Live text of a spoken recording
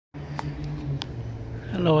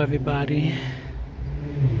Hello everybody,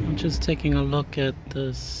 I'm just taking a look at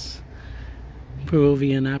this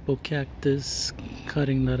Peruvian apple cactus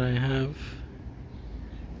cutting that I have.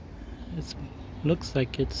 It looks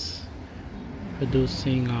like it's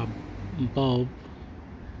producing a bulb.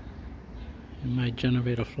 It might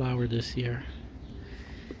generate a flower this year,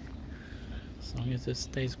 as long as it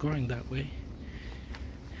stays growing that way.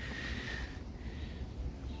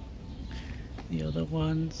 The other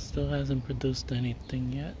one still hasn't produced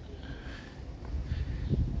anything yet.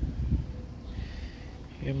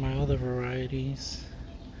 Here are my other varieties.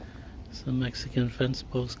 Some Mexican fence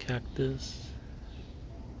post cactus.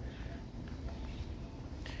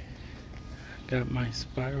 Got my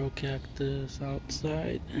spiral cactus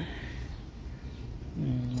outside.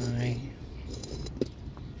 And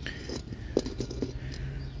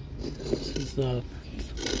this is a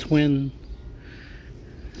twin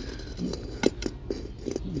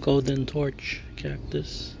golden torch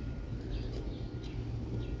cactus.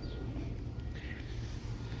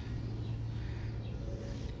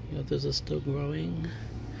 The others are still growing.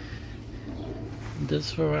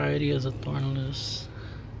 This variety is a thornless.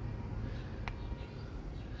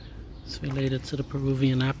 It's related to the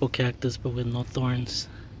Peruvian apple cactus, but with no thorns.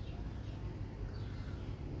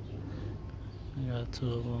 I got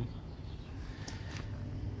two of them.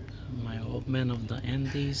 My old men of the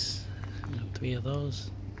Andes. I have 3 of those.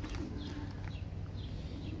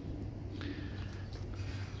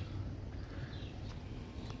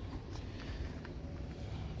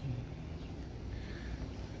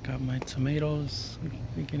 Got my tomatoes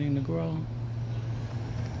beginning to grow.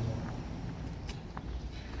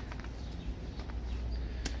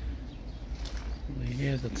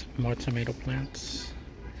 Here's more tomato plants.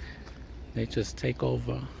 They just take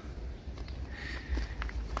over.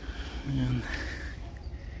 And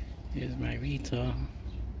here's my Rita.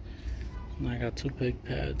 And I got 2 big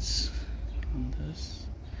pads on this.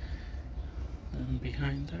 And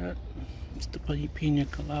behind that, it's the Pina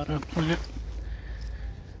Colada plant.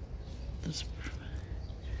 This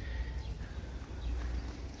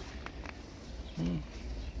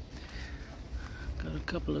got a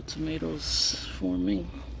couple of tomatoes forming.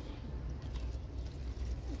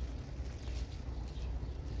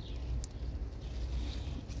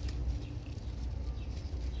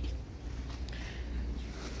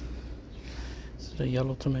 These are the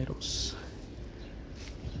yellow tomatoes.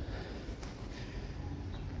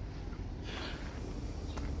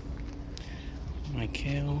 My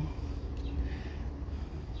kale.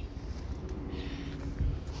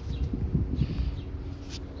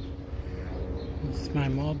 My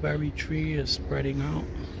mulberry tree is spreading out.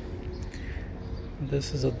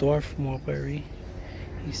 This is a dwarf mulberry.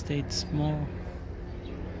 He stayed small.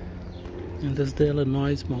 And this is the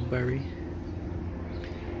Illinois mulberry.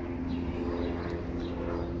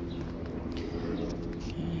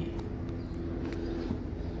 Okay.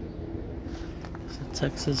 It's a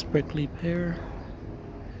Texas prickly pear.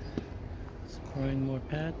 It's growing more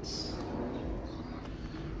pads.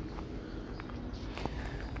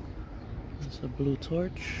 A blue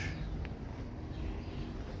torch.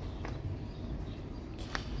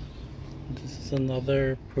 This is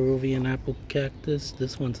another Peruvian apple cactus.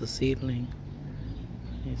 This one's a seedling.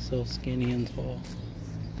 He's so skinny and tall.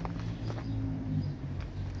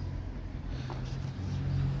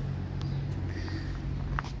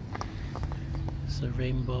 It's a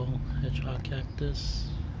rainbow hedgehog cactus.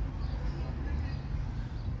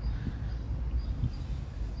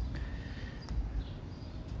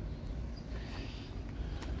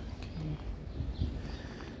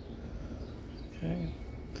 Okay.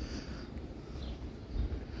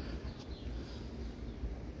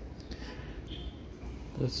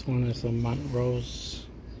 This one is a Montrose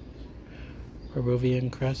Peruvian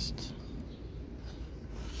crest.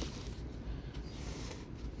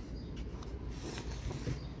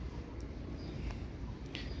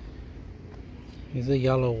 These are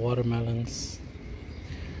yellow watermelons.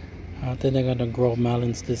 I don't think they're gonna grow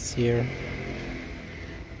melons this year.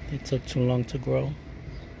 They took too long to grow.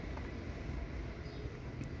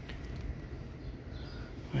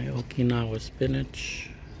 My Okinawa spinach.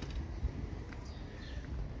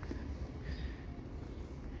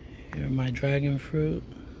 Here are my dragon fruit.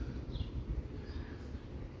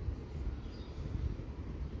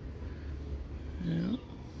 Yeah.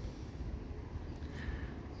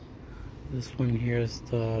 This one here is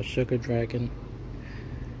the sugar dragon.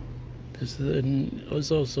 This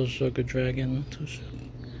is also sugar dragon.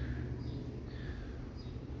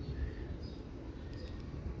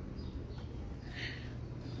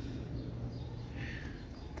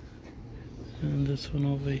 And this one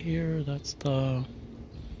over here, that's the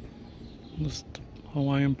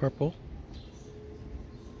Hawaiian purple.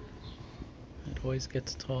 It always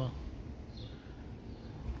gets tall.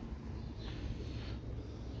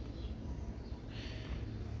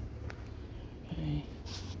 Okay.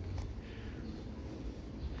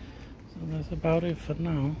 So that's about it for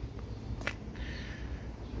now.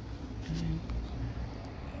 Okay.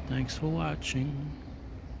 Thanks for watching.